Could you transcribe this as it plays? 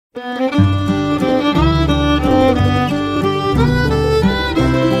Top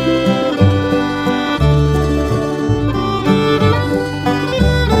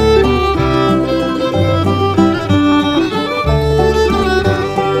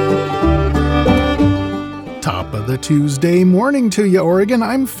of the Tuesday morning to you, Oregon.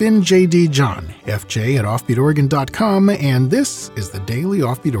 I'm Finn J.D. John, FJ at OffbeatOregon.com, and this is the Daily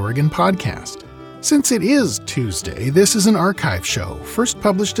Offbeat Oregon podcast. Since it is Tuesday, this is an archive show, first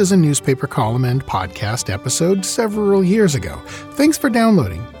published as a newspaper column and podcast episode several years ago. Thanks for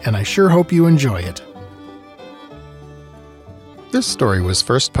downloading, and I sure hope you enjoy it. This story was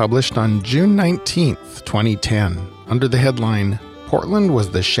first published on June 19th, 2010, under the headline, Portland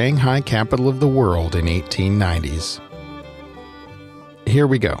was the Shanghai capital of the world in 1890s. Here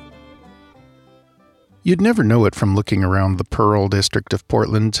we go. You'd never know it from looking around the Pearl district of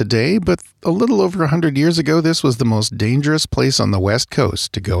Portland today, but a little over 100 years ago, this was the most dangerous place on the West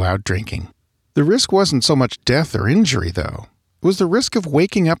Coast to go out drinking. The risk wasn't so much death or injury, though. It was the risk of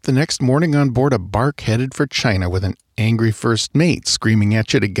waking up the next morning on board a bark headed for China with an angry first mate screaming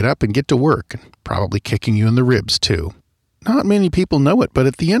at you to get up and get to work, and probably kicking you in the ribs, too. Not many people know it, but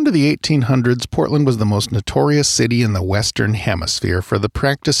at the end of the 1800s, Portland was the most notorious city in the Western Hemisphere for the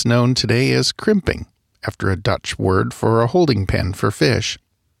practice known today as crimping, after a Dutch word for a holding pen for fish.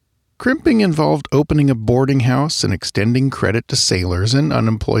 Crimping involved opening a boarding house and extending credit to sailors and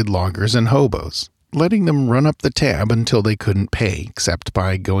unemployed loggers and hobos, letting them run up the tab until they couldn't pay, except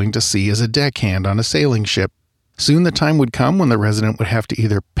by going to sea as a deckhand on a sailing ship. Soon the time would come when the resident would have to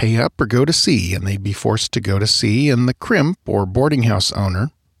either pay up or go to sea, and they'd be forced to go to sea, and the crimp, or boarding house owner,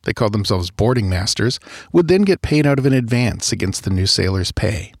 they called themselves boarding masters, would then get paid out of an advance against the new sailor's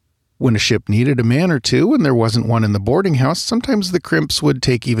pay. When a ship needed a man or two and there wasn't one in the boarding house, sometimes the crimps would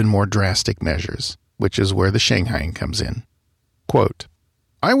take even more drastic measures, which is where the Shanghaiing comes in. Quote,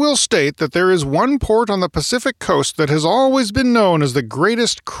 I will state that there is one port on the Pacific coast that has always been known as the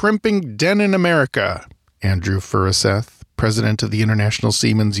greatest crimping den in America, Andrew Furuseth, president of the International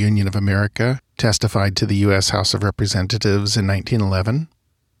Seamen's Union of America, testified to the U.S. House of Representatives in 1911.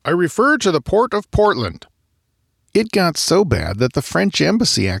 I refer to the port of Portland. It got so bad that the French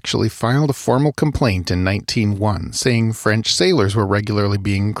embassy actually filed a formal complaint in 1901, saying French sailors were regularly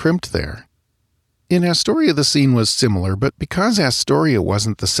being crimped there. In Astoria, the scene was similar, but because Astoria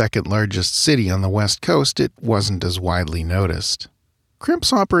wasn't the second largest city on the West Coast, it wasn't as widely noticed.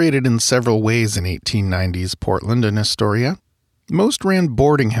 Crimps operated in several ways in 1890s Portland and Astoria. Most ran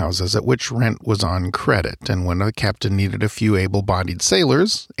boarding houses at which rent was on credit, and when a captain needed a few able-bodied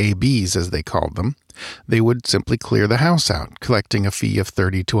sailors, ABs as they called them, they would simply clear the house out, collecting a fee of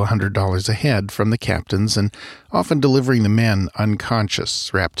 $30 to $100 a head from the captains and often delivering the men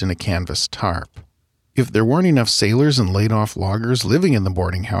unconscious, wrapped in a canvas tarp. If there weren't enough sailors and laid-off loggers living in the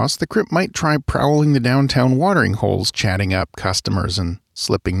boarding house, the crimp might try prowling the downtown watering holes, chatting up customers and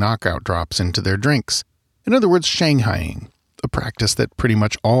slipping knockout drops into their drinks. In other words, Shanghaiing, a practice that pretty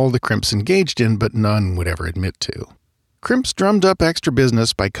much all the crimps engaged in, but none would ever admit to. Crimps drummed up extra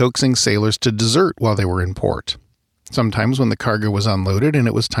business by coaxing sailors to desert while they were in port. Sometimes when the cargo was unloaded and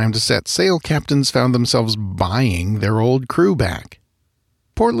it was time to set sail, captains found themselves buying their old crew back.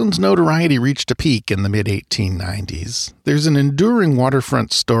 Portland's notoriety reached a peak in the mid-1890s. There's an enduring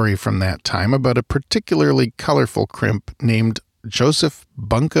waterfront story from that time about a particularly colorful crimp named Joseph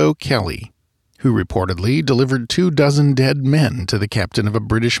Bunko Kelly, who reportedly delivered 24 dead men to the captain of a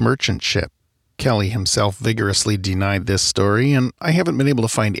British merchant ship. Kelly himself vigorously denied this story, and I haven't been able to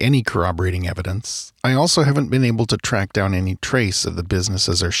find any corroborating evidence. I also haven't been able to track down any trace of the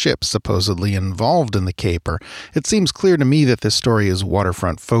businesses or ships supposedly involved in the caper. It seems clear to me that this story is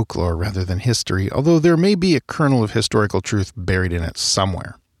waterfront folklore rather than history, although there may be a kernel of historical truth buried in it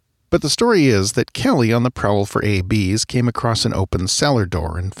somewhere. But the story is that Kelly, on the prowl for ABs, came across an open cellar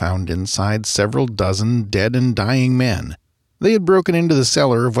door and found inside several dozen dead and dying men. They had broken into the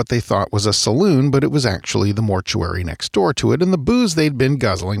cellar of what they thought was a saloon, but it was actually the mortuary next door to it, and the booze they'd been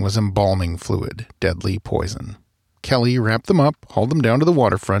guzzling was embalming fluid, deadly poison. Kelly wrapped them up, hauled them down to the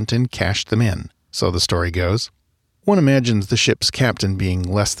waterfront, and cashed them in, so the story goes. One imagines the ship's captain being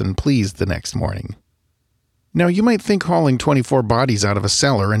less than pleased the next morning. Now, you might think hauling 24 bodies out of a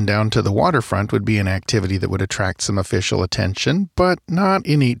cellar and down to the waterfront would be an activity that would attract some official attention, but not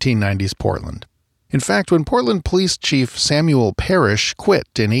in 1890s Portland. In fact, when Portland Police Chief Samuel Parrish quit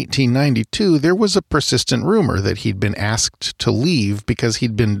in 1892, there was a persistent rumor that he'd been asked to leave because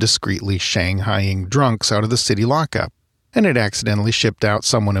he'd been discreetly shanghaiing drunks out of the city lockup, and had accidentally shipped out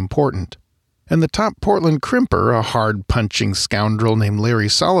someone important. And the top Portland crimper, a hard-punching scoundrel named Larry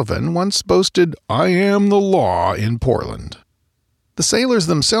Sullivan, once boasted, "I am the law in Portland." The sailors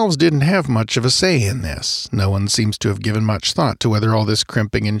themselves didn't have much of a say in this. No one seems to have given much thought to whether all this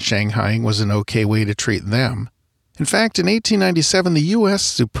crimping and shanghaiing was an okay way to treat them. In fact, in 1897, the U.S.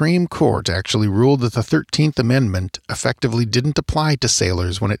 Supreme Court actually ruled that the 13th Amendment effectively didn't apply to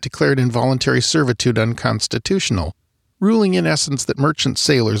sailors when it declared involuntary servitude unconstitutional, ruling in essence that merchant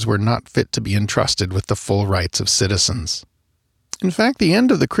sailors were not fit to be entrusted with the full rights of citizens. In fact, the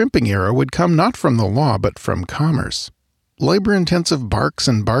end of the crimping era would come not from the law but from commerce. Labor-intensive barks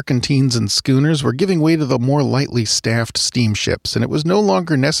and barkentines and schooners were giving way to the more lightly staffed steamships, and it was no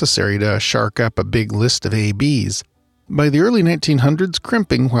longer necessary to shark up a big list of ABs. By the early 1900s,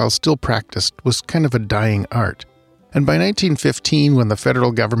 crimping, while still practiced, was kind of a dying art. And by 1915, when the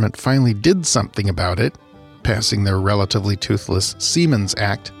federal government finally did something about it, passing their relatively toothless Seamen's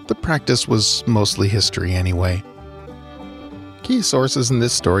Act, the practice was mostly history anyway. Key sources in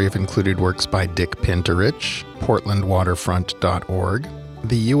this story have included works by Dick Pinterich, portlandwaterfront.org,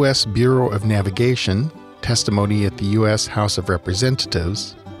 the U.S. Bureau of Navigation, testimony at the U.S. House of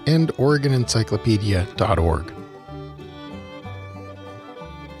Representatives, and OregonEncyclopedia.org.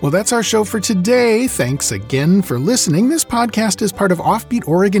 Well, that's our show for today. Thanks again for listening. This podcast is part of Offbeat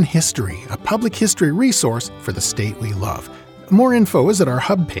Oregon History, a public history resource for the state we love. More info is at our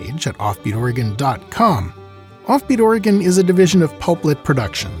hub page at offbeatoregon.com. Offbeat Oregon is a division of Pulplit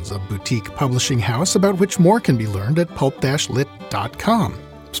Productions, a boutique publishing house about which more can be learned at pulp-lit.com.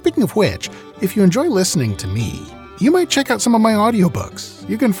 Speaking of which, if you enjoy listening to me, you might check out some of my audiobooks.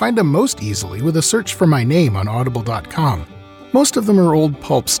 You can find them most easily with a search for my name on audible.com. Most of them are old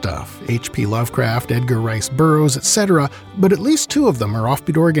pulp stuff, H.P. Lovecraft, Edgar Rice Burroughs, etc., but at least 2 of them are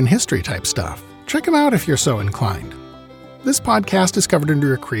Offbeat Oregon history type stuff. Check them out if you're so inclined. This podcast is covered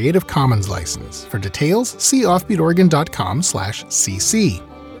under a Creative Commons license. For details, see offbeatoregon.com/cc.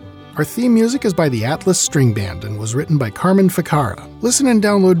 Our theme music is by the Atlas String Band and was written by Carmen Ficara. Listen and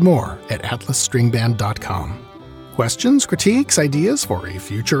download more at atlasstringband.com. Questions, critiques, ideas for a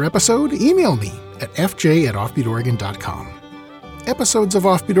future episode? Email me at fj@offbeatoregon.com. Episodes of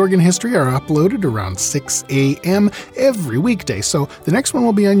Offbeat Oregon History are uploaded around 6 a.m. every weekday, so the next one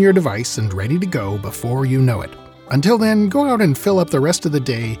will be on your device and ready to go before you know it. Until then, go out and fill up the rest of the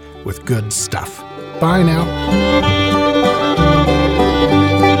day with good stuff. Bye now.